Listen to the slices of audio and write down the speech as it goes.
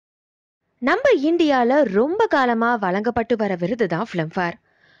நம்ம இந்தியால ரொம்ப காலமா வழங்கப்பட்டு வர விருது தான் ஃபிலிம்ஃபேர்.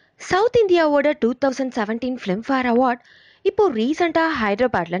 சவுத் இந்தியாவோட 2017 ஃபிலிம்ஃபேர் அவார்ட் இப்போ ரீசெண்டா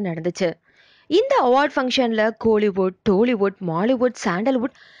ஹைதராபாத்ல நடந்துச்சு. இந்த அவார்ட் ஃபங்க்ஷன்ல Kollywood, Tollywood, Mollywood,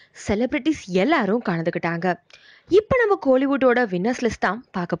 sandalwood celebrities எல்லாரும் கலந்துக்கிட்டாங்க. இப்போ நம்ம கோலிவுட்டோட வின்னர்ஸ் லிஸ்ட் தான்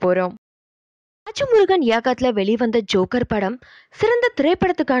பார்க்க போறோம். ராஜமுருகன் இயக்கத்துல வெளிவந்த ஜோக்கர் படம் சிறந்த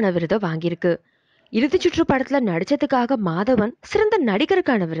திரைப்படத்துக்கான விருதை வாங்கியிருக்கு. இறுதிச் சுற்று படத்துல நடிச்சதுக்காக மாதவன் சிறந்த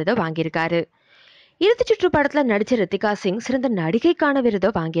நடிகருக்கான விருதை வாங்கியிருக்காரு. இறுதிச் சுற்று படத்துல நடிச்ச ரித்திகா சிங் சிறந்த நடிகைக்கான விருதை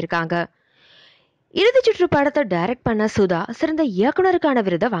வாங்கியிருக்காங்க. இறுதிச் சுற்று படத்தை டைரக்ட் பண்ண சுதா சிறந்த இயக்குனருக்கான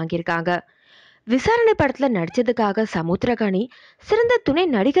விருதை வாங்கியிருக்காங்க. விசாரணை படத்துல நடிச்சதுக்காக சமுத்திரகனி சிறந்த துணை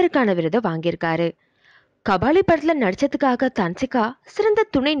நடிகருக்கான விருதை வாங்கியிருக்காரு. கபாலி படத்துல நடிச்சதுக்காக தன்சிகா சிறந்த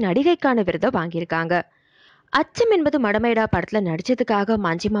துணை நடிகைக்கான விருதை வாங்கியிருக்காங்க. அச்சம் என்பது மடமேடா படத்துல நடிச்சதுக்காக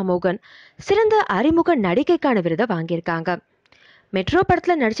மஞ்சிமா மோகன் சிறந்த அறிமுக நடிகைக்கான விருதை வாங்கியிருக்காங்க. மெட்ரோ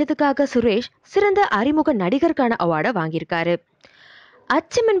படத்துல நடிச்சதுக்காக சுரேஷ் சிறந்த அறிமுக நடிகருக்கான அவார்டை வாங்கியிருக்காரு.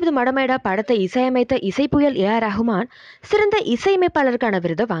 அச்சம் என்பது மடமேடா படத்தை இசையமைத்த இசைப்புயல் A.R. ரஹ்மான் சிறந்த இசையமைப்பாளருக்கான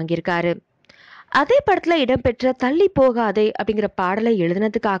விருதை வாங்கியிருக்காரு. அதே படத்துல இடம்பெற்ற தள்ளி போகாதே அப்படிங்கிற பாடலை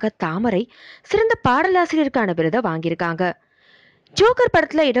எழுதினதுக்காக தாமரை சிறந்த பாடலாசிரியருக்கான விருதை வாங்கியிருக்காங்க. ஜோக்கர்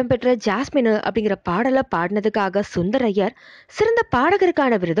படத்துல இடம்பெற்ற ஜாஸ்மின் அப்படிங்கிற பாடலை பாடினதுக்காக சுந்தரையர் சிறந்த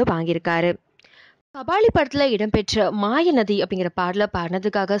பாடகருக்கான விருதை வாங்கியிருக்காரு. கபாலி படத்துல இடம்பெற்ற மாய நதி அப்படிங்கிற பாடலை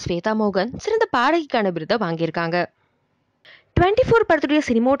பாடினதுக்காக ஸ்வேதா மோகன் சிறந்த பாடகிக்கான விருதை வாங்கியிருக்காங்க. 24 படத்துடைய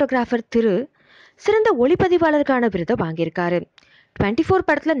சினிமோட்டோகிராஃபர் திரு சிறந்த ஒளிப்பதிவாளருக்கான விருதை வாங்கியிருக்காரு. 24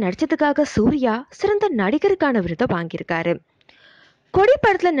 படத்துல நடிச்சதுக்காக சூர்யா சிறந்த நடிகருக்கான விருதை வாங்கியிருக்காரு. கொடி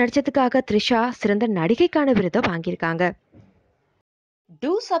படத்துல நடிச்சதுக்காக த்ரிஷா சிறந்த நடிகைக்கான விருதை வாங்கியிருக்காங்க.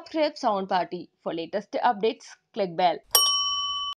 Do subscribe Sound Party. For latest updates, click bell.